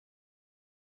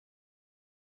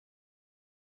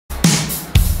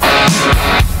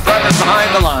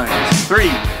3,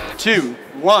 2,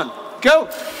 1, go!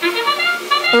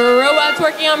 Robots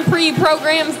working on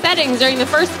pre-programmed settings during the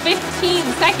first 15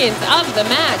 seconds of the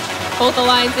match. Both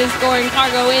alliances scoring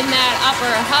cargo in that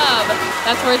upper hub.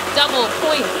 That's worth double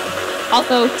points.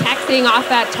 Also, taxiing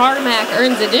off that tarmac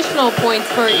earns additional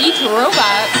points for each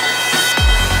robot.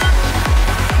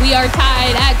 We are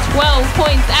tied at 12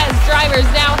 points as drivers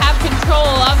now have control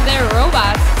of their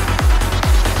robots.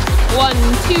 1,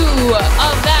 2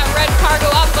 of that red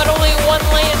cargo up, but only 1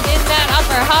 lands in that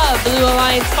upper hub. Blue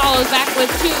Alliance follows back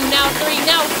with 2, now 3,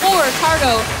 now 4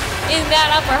 cargo in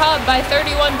that upper hub by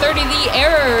 31-30, the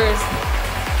errors.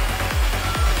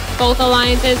 Both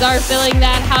alliances are filling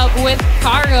that hub with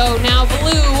cargo. Now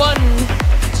blue, 1,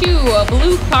 2,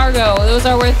 blue cargo. Those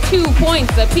are worth 2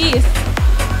 points apiece.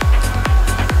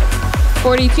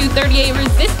 42-38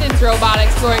 Resistance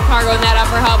Robotics scoring cargo in that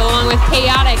upper hub along with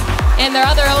Chaotic and their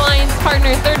other alliance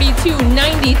partner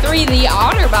 32-93 the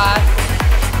Autobots.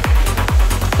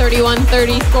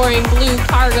 31-30 scoring blue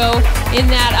cargo in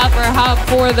that upper hub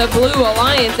for the Blue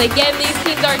Alliance. Again, these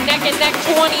teams are neck and neck,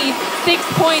 26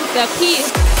 points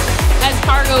apiece as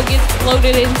cargo gets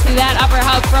loaded into that upper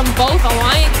hub from both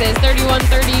alliances.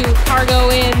 31-30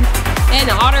 cargo in and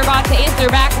Autobot to answer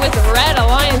back with Red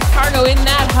Alliance cargo in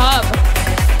that hub.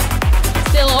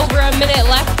 Still over a minute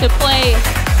left to play.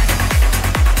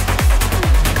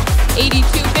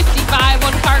 82-55,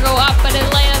 1 cargo up, but it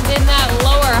lands in that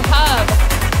lower hub.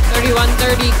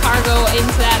 31-30 cargo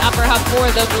into that upper hub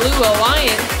for the Blue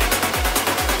Alliance.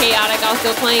 Chaotic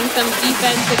also playing some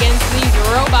defense against these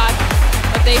robots,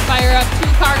 but they fire up 2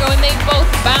 cargo and they both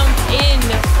bounce in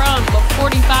from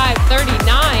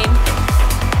 45-39.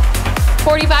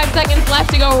 45 seconds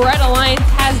left to go. Red Alliance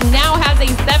now has a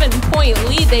 7-point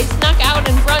lead. They snuck out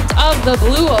in front of the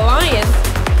Blue Alliance.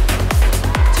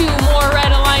 2 more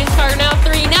Red Alliance cargo, now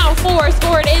 3, now 4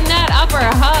 scored in that upper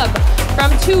hub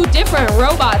from 2 different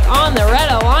robots on the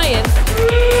Red Alliance.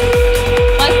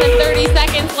 Less than 30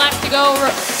 seconds left to go.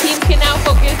 Teams can now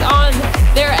focus on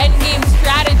their endgame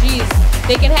strategies.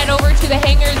 They can head over to the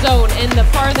hangar zone, and the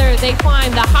farther they climb,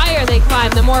 the higher they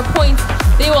climb, the more points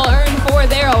they will earn for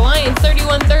their alliance.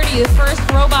 31-30, the first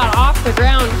robot off the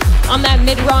ground on that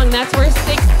mid-rung. That's worth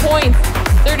 6 points.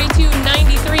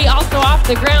 32-93 also off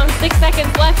the ground. 6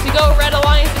 seconds left to go. Red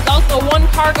Alliance is also 1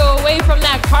 cargo away from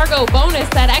that cargo bonus,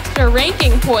 that extra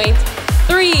ranking point.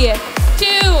 3, 2,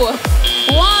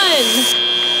 1.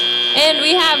 And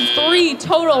we have 3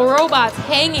 total robots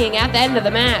hanging at the end of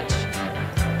the match.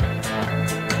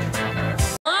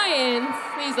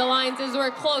 These alliances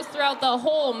were close throughout the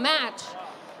whole match,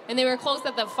 and they were close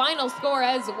at the final score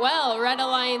as well. Red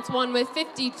Alliance won with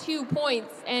 52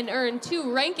 points and earned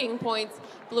 2 ranking points.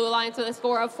 Blue Alliance with a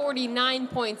score of 49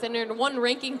 points and earned 1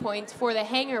 ranking point for the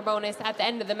hangar bonus at the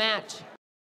end of the match.